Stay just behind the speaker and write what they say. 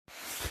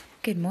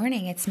Good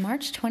morning. It's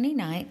March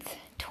 29th,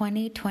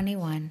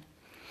 2021.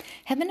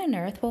 Heaven and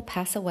earth will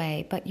pass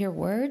away, but your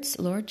words,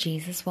 Lord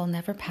Jesus, will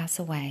never pass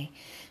away.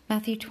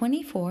 Matthew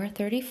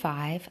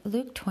 24:35,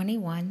 Luke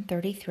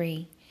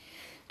 21:33.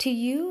 To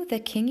you, the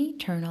King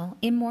eternal,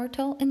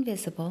 immortal,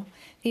 invisible,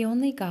 the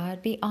only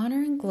God, be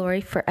honor and glory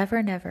forever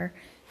and ever.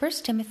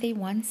 1 Timothy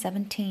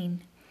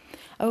 1:17.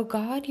 O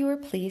God, you are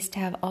pleased to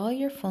have all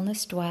your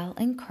fullness dwell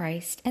in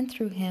Christ, and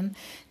through him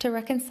to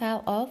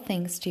reconcile all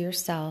things to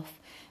yourself,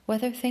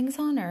 whether things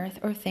on earth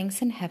or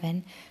things in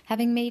heaven,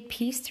 having made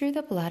peace through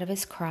the blood of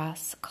his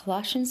cross.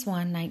 Colossians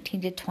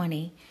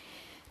 1:19-20.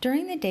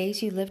 During the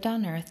days you lived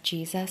on earth,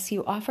 Jesus,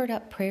 you offered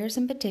up prayers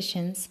and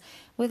petitions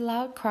with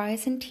loud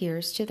cries and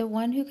tears to the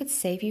one who could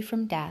save you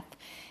from death,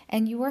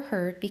 and you were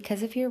heard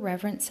because of your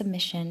reverent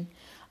submission.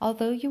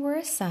 Although you were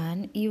a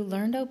son, you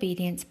learned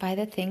obedience by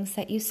the things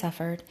that you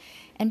suffered,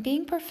 and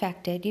being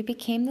perfected, you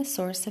became the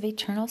source of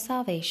eternal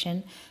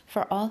salvation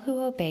for all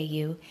who obey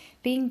you,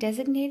 being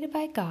designated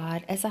by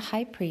God as a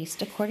high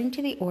priest according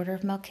to the order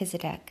of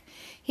Melchizedek.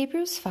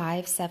 Hebrews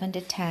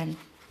 5:7-10.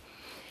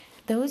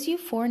 Those you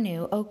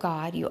foreknew, O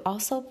God, you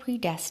also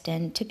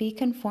predestined to be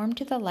conformed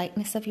to the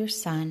likeness of your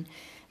Son,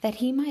 that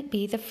he might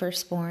be the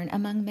firstborn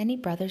among many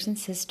brothers and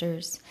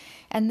sisters.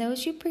 And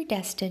those you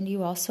predestined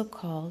you also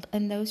called,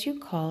 and those you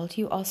called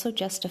you also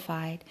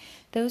justified.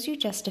 Those you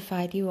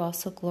justified you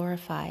also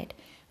glorified.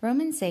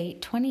 Romans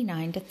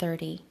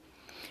 8:29-30.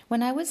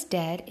 When I was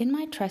dead in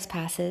my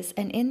trespasses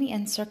and in the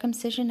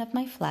uncircumcision of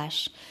my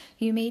flesh,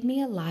 you made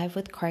me alive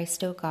with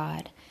Christ, O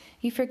God.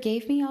 You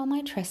forgave me all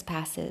my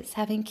trespasses,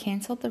 having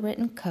canceled the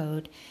written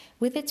code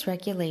with its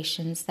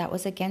regulations that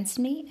was against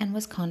me and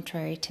was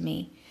contrary to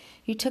me.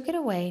 You took it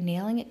away,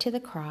 nailing it to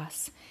the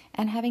cross,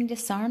 and having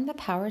disarmed the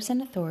powers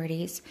and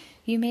authorities,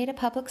 you made a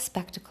public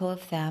spectacle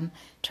of them,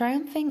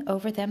 triumphing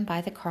over them by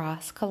the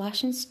cross.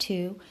 Colossians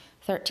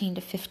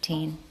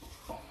 2:13-15.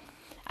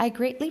 I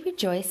greatly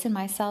rejoice in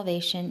my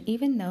salvation,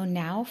 even though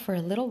now for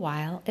a little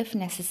while, if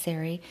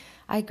necessary,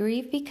 I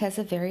grieve because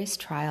of various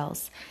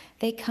trials.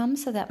 They come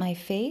so that my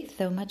faith,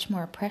 though much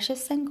more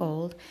precious than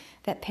gold,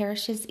 that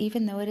perishes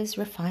even though it is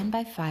refined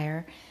by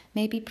fire,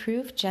 may be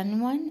proved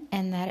genuine,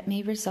 and that it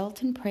may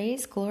result in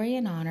praise, glory,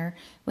 and honor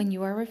when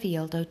you are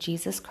revealed, O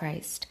Jesus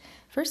Christ.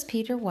 1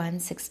 Peter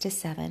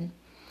 1:6-7.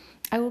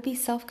 I will be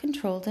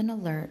self-controlled and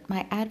alert.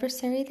 My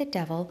adversary, the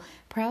devil,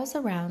 prowls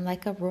around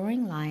like a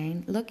roaring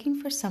lion, looking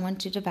for someone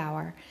to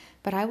devour,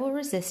 but I will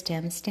resist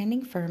him,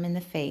 standing firm in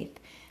the faith,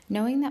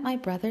 knowing that my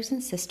brothers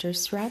and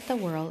sisters throughout the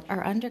world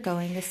are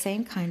undergoing the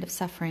same kind of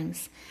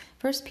sufferings.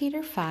 1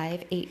 Peter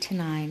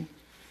 5:8-9.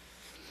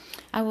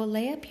 I will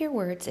lay up your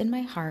words in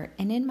my heart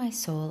and in my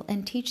soul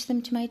and teach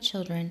them to my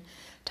children,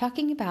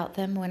 talking about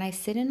them when I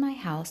sit in my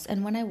house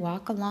and when I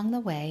walk along the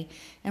way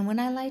and when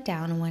I lie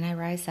down and when I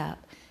rise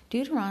up.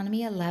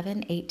 Deuteronomy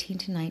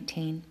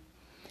 11:18-19.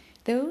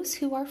 Those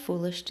who are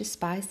foolish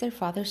despise their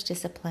father's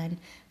discipline,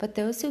 but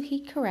those who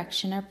heed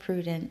correction are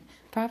prudent.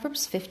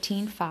 Proverbs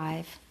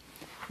 15:5.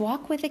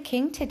 Walk with the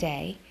King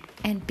today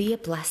and be a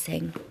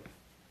blessing.